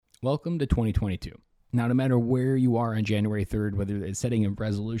Welcome to 2022. Now, no matter where you are on January 3rd, whether it's setting a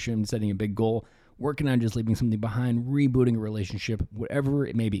resolution, setting a big goal, working on just leaving something behind, rebooting a relationship, whatever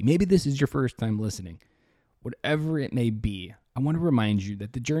it may be, maybe this is your first time listening, whatever it may be, I want to remind you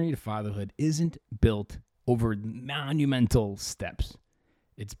that the journey to fatherhood isn't built over monumental steps.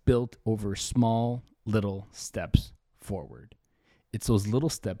 It's built over small, little steps forward. It's those little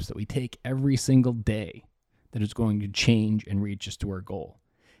steps that we take every single day that is going to change and reach us to our goal.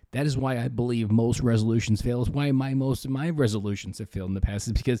 That is why I believe most resolutions fail. Is why most of my resolutions have failed in the past,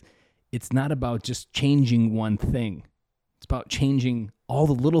 is because it's not about just changing one thing. It's about changing all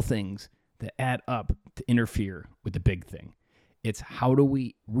the little things that add up to interfere with the big thing. It's how do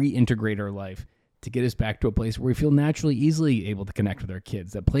we reintegrate our life to get us back to a place where we feel naturally, easily able to connect with our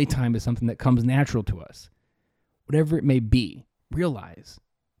kids, that playtime is something that comes natural to us. Whatever it may be, realize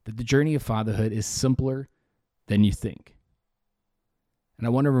that the journey of fatherhood is simpler than you think. And I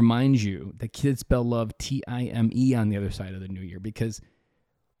want to remind you that kids spell love T-I-M-E on the other side of the new year, because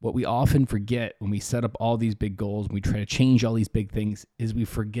what we often forget when we set up all these big goals, when we try to change all these big things, is we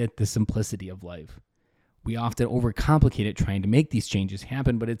forget the simplicity of life. We often overcomplicate it trying to make these changes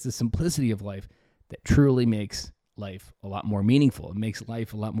happen, but it's the simplicity of life that truly makes life a lot more meaningful. It makes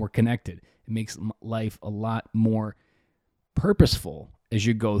life a lot more connected. It makes life a lot more purposeful as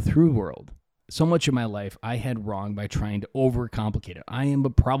you go through the world. So much of my life I had wrong by trying to overcomplicate it. I am a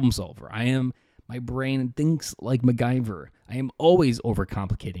problem solver. My brain thinks like MacGyver. I am always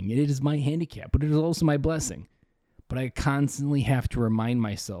overcomplicating it. It is my handicap, but it is also my blessing. But I constantly have to remind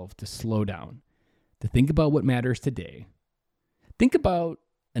myself to slow down, to think about what matters today. Think about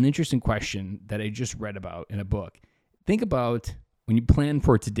an interesting question that I just read about in a book. Think about when you plan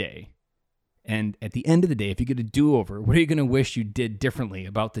for today, and at the end of the day, if you get a do-over, what are you going to wish you did differently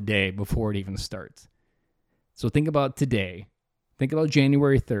about the day before it even starts? So think about today. Think about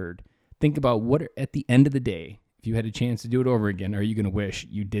January 3rd. Think about what, at the end of the day, if you had a chance to do it over again, are you going to wish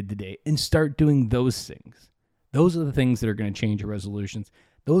you did today? And start doing those things. Those are the things that are going to change your resolutions.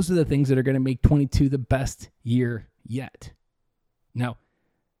 Those are the things that are going to make 22 the best year yet. Now,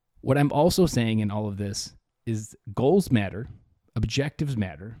 what I'm also saying in all of this is goals matter. Objectives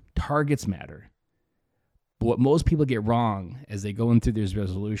matter, targets matter. But what most people get wrong as they go into these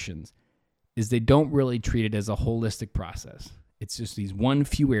resolutions is they don't really treat it as a holistic process. It's just these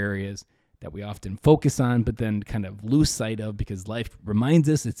few areas that we often focus on, but then kind of lose sight of because life reminds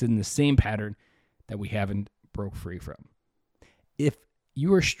us it's in the same pattern that we haven't broke free from. If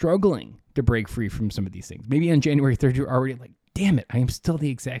you are struggling to break free from some of these things, maybe on January 3rd, you're already like, damn it, I am still the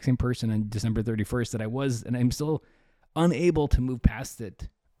exact same person on December 31st that I was, and I'm still unable to move past it.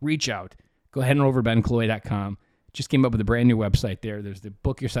 Reach out. Go ahead and over to benkilloy.com. Just came up with a brand new website there. There's the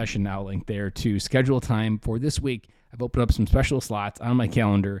book your session now link there to schedule time for this week. I've opened up some special slots on my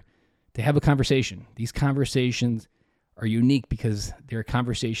calendar to have a conversation. These conversations are unique because they're a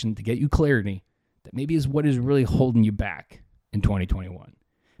conversation to get you clarity that maybe is what is really holding you back in 2021.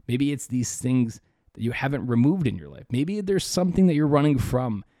 Maybe it's these things that you haven't removed in your life. Maybe there's something that you're running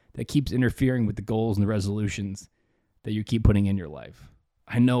from that keeps interfering with the goals and the resolutions that you keep putting in your life.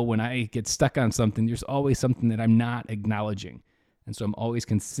 I know when I get stuck on something, there's always something that I'm not acknowledging. And so I'm always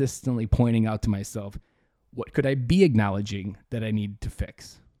consistently pointing out to myself, what could I be acknowledging that I need to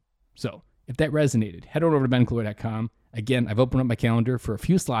fix? So if that resonated, head on over to benkilloy.com. Again, I've opened up my calendar for a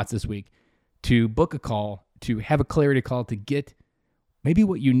few slots this week to book a call, to have a clarity call, to get maybe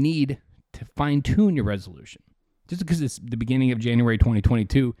what you need to fine-tune your resolution. Just because it's the beginning of January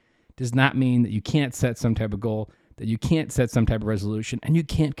 2022 does not mean that you can't set some type of goal, that you can't set some type of resolution, and you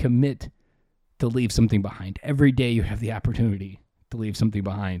can't commit to leave something behind. Every day you have the opportunity to leave something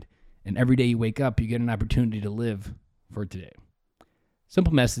behind. And every day you wake up, you get an opportunity to live for today.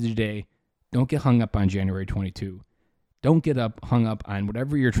 Simple message today. Don't get hung up on January 22. Don't get hung up on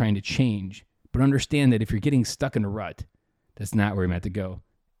whatever you're trying to change, but understand that if you're getting stuck in a rut, that's not where you're meant to go.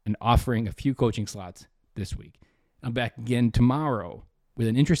 And offering a few coaching slots this week. I'm back again tomorrow with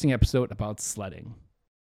an interesting episode about sledding.